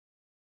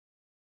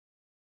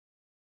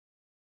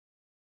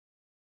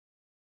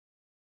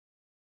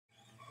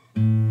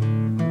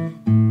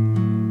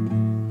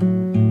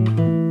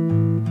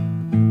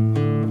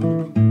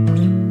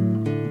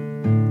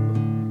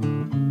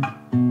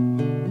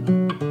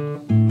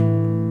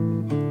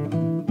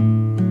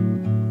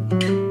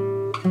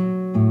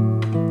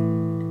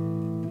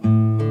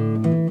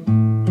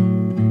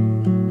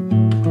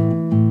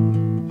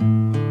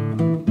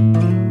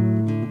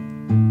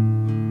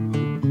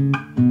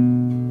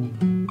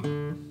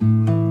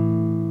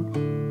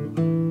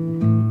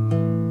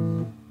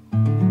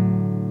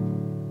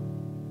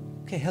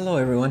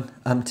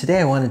Today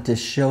I wanted to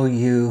show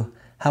you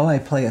how I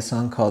play a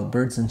song called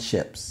Birds and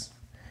Ships.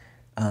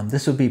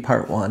 This will be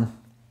part one,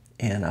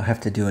 and I'll have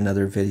to do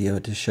another video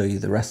to show you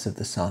the rest of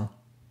the song.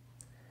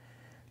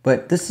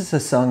 But this is a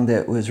song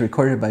that was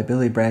recorded by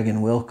Billy Bragg and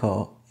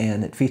Wilco,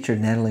 and it featured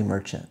Natalie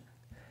Merchant.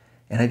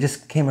 And I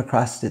just came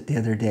across it the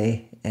other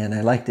day, and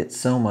I liked it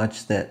so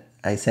much that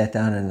I sat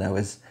down and I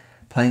was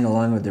playing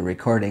along with the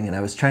recording, and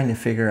I was trying to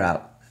figure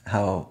out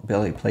how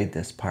Billy played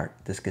this part,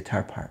 this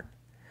guitar part.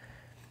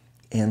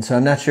 And so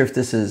I'm not sure if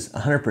this is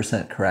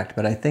 100% correct,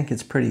 but I think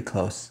it's pretty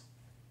close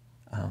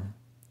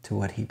to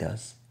what he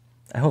does.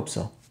 I hope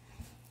so.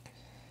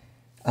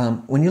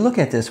 When you look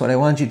at this, what I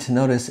want you to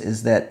notice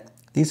is that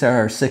these are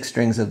our 6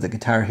 strings of the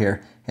guitar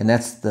here, and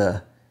that's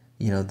the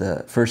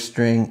first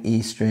string,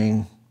 E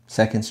string,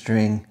 second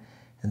string,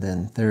 and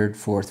then third,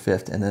 fourth,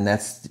 fifth, and then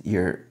that's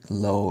your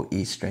low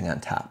E string on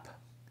top.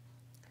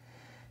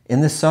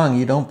 In this song,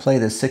 you don't play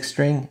the 6th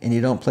string, and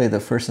you don't play the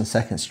 1st and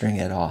 2nd string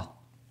at all.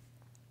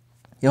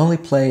 You only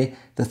play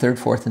the 3rd,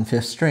 4th, and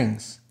 5th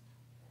strings.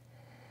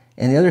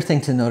 And the other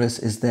thing to notice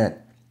is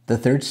that the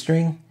 3rd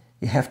string,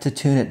 you have to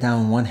tune it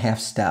down 1/2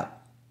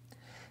 step.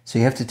 So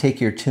you have to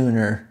take your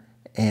tuner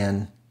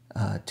and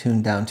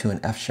tune down to an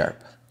F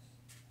sharp.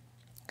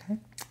 Okay?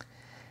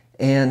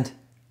 And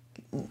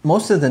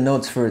most of the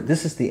notes for,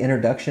 this is the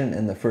introduction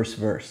and the first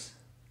verse.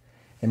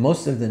 And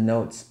most of the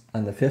notes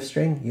on the 5th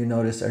string, you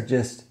notice, are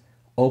just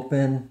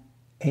open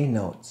A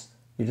notes.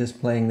 You're just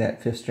playing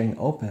that 5th string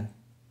open.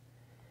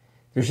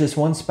 There's just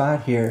one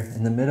spot here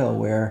in the middle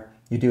where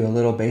you do a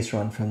little bass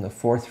run from the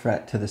 4th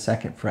fret to the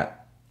 2nd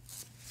fret.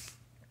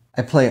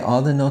 I play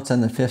all the notes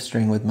on the 5th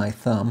string with my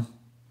thumb,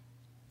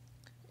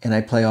 and I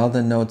play all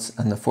the notes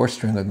on the 4th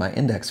string with my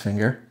index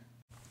finger.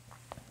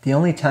 The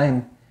only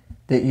time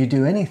that you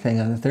do anything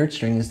on the 3rd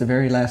string is the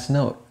very last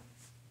note.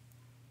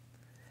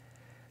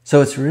 So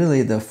it's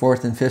really the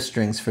 4th and 5th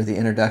strings for the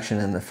introduction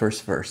and the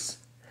first verse.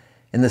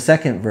 In the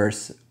 2nd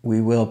verse,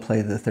 we will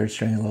play the 3rd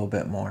string a little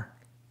bit more.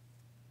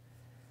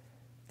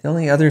 The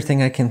only other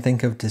thing I can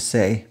think of to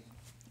say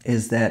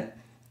is that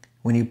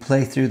when you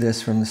play through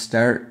this from the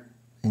start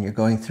and you're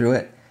going through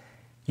it,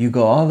 you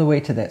go all the way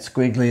to that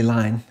squiggly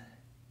line,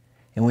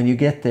 and when you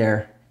get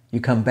there, you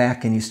come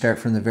back and you start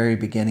from the very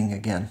beginning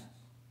again.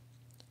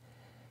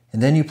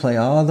 And then you play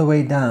all the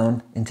way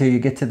down until you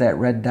get to that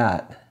red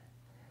dot.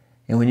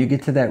 And when you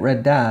get to that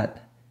red dot,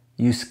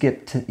 you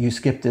skip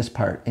this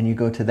part and you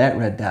go to that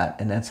red dot,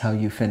 and that's how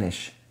you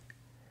finish.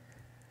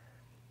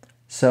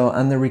 So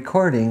on the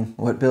recording,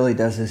 what Billy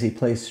does is he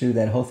plays through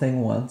that whole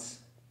thing once.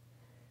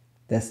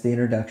 That's the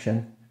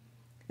introduction.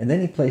 And then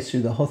he plays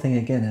through the whole thing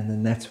again, and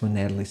then that's when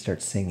Natalie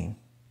starts singing.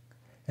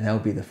 And that will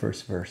be the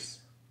first verse.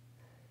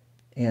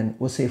 And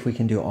we'll see if we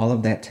can do all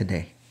of that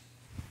today.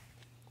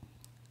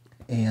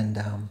 And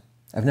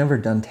I've never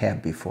done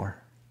tab before,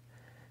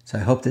 so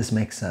I hope this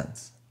makes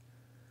sense.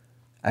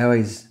 I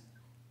always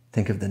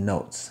think of the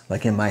notes.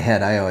 Like in my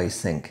head, I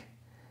always think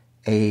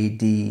A,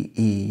 D,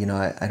 E.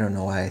 I don't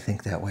know why I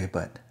think that way,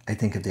 but I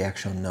think of the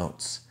actual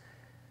notes.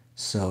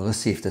 So let's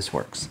see if this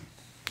works.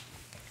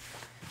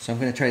 So I'm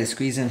going to try to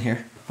squeeze in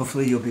here.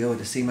 Hopefully you'll be able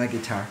to see my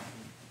guitar.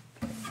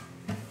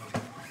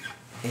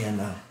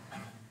 And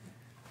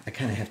I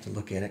kind of have to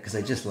look at it because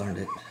I just learned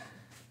it.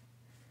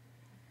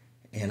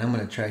 And I'm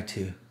going to try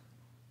to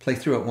play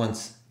through it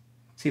once,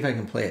 see if I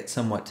can play it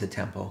somewhat to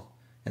tempo,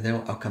 and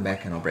then I'll come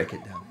back and I'll break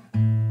it down.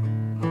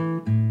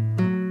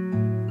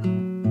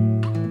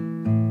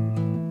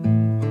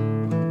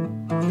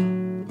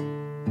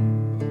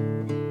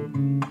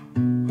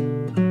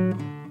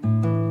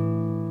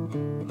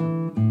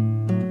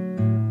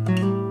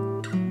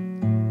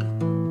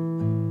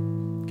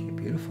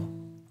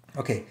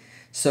 Okay,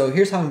 so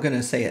here's how I'm going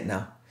to say it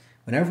now.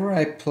 Whenever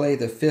I play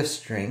the 5th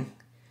string,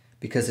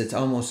 because it's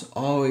almost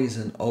always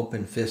an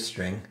open 5th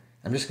string,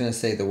 I'm just going to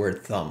say the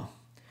word thumb.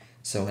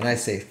 So when I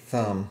say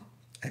thumb,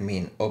 I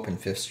mean open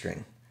 5th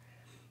string.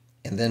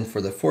 And then for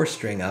the 4th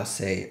string, I'll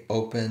say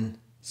open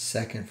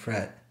 2nd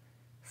fret,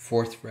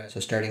 4th fret. So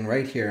starting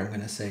right here, I'm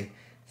going to say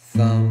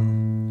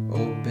thumb,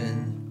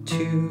 open,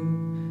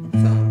 2,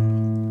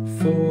 thumb,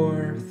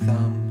 4,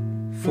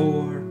 thumb,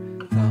 4,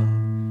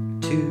 thumb,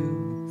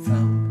 2,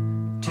 thumb,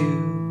 2,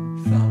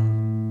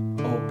 thumb,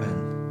 open.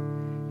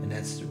 And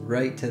that's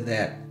right to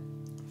that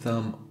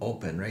thumb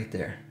open right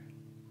there.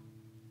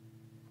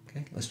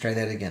 Okay, let's try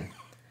that again.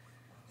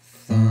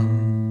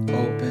 Thumb,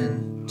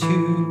 open,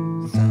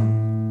 2,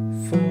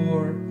 thumb, 4,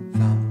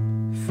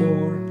 thumb,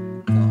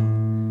 4,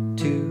 thumb,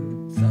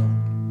 2,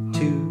 thumb,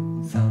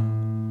 2,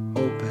 thumb,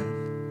 open.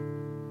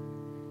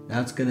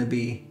 Now it's going to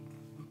be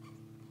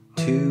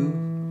 2,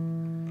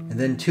 and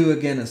then 2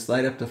 again and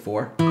slide up to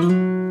 4.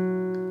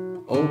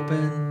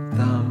 Open,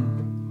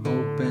 thumb,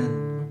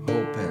 open,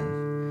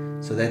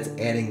 open. So that's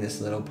adding this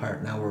little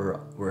part. Now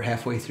we're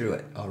halfway through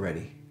it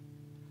already.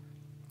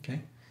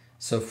 Okay?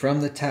 So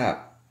from the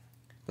top,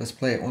 let's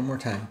play it one more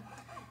time.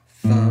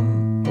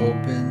 Thumb,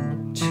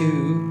 open,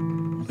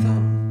 2,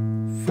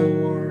 thumb,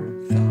 4,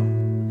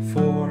 thumb,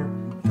 4,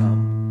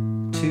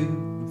 thumb, 2,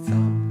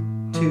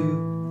 thumb,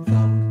 2,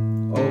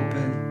 thumb,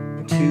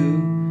 open,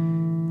 2,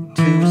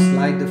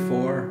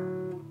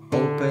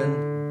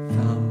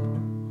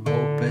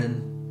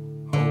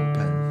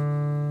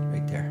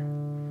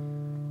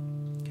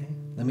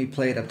 Let me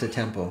play it up to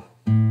tempo.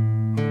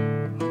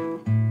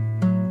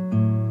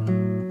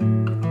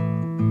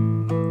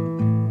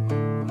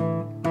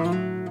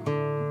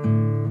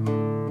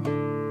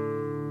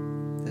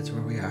 That's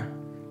where we are.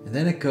 And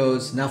then it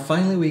goes, now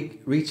finally we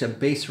reach a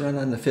bass run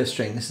on the 5th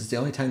string. This is the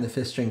only time the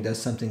 5th string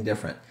does something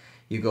different.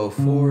 You go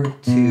 4,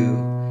 2,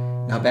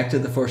 now back to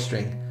the 4th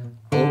string.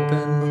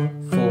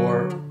 Open,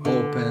 4,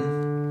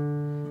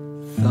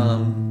 open,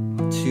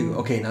 thumb, 2.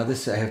 Okay, now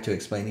this I have to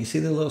explain. You see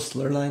the little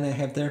slur line I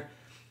have there?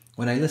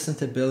 When I listen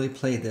to Billy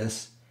play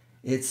this,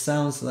 it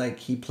sounds like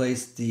he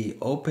plays the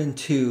open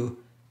 2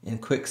 in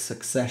quick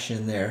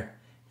succession there.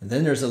 And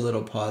then there's a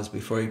little pause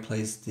before he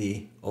plays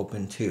the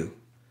open 2.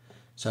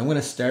 So I'm going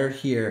to start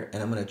here,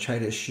 and I'm going to try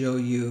to show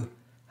you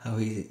how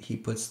he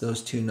puts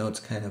those two notes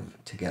kind of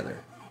together.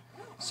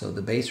 So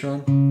the bass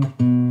run.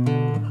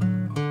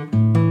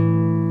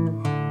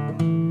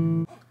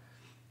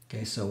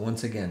 Okay, so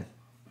once again.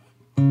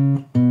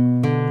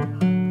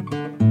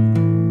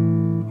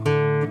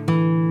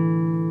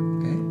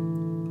 Okay,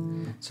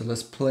 so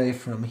let's play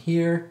from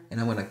here, and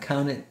I'm going to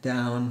count it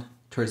down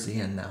towards the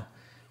end now.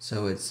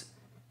 So it's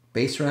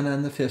bass run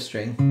on the 5th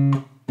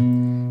string.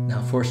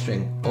 Now 4th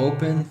string,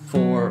 open,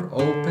 4,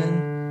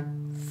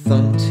 open,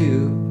 thumb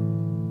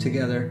 2,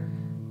 together,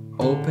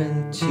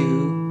 open,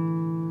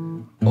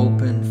 2,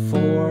 open,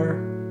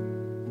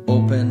 4,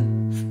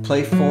 open,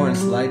 play 4 and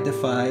slide to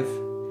 5,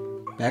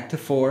 back to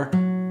 4,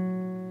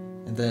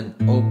 and then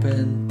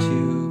open,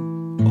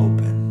 2,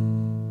 open.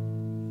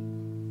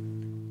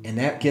 And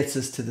that gets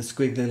us to the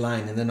squiggly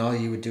line, and then all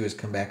you would do is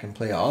come back and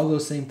play all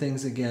those same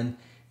things again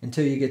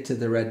until you get to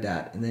the red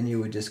dot, and then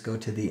you would just go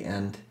to the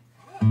end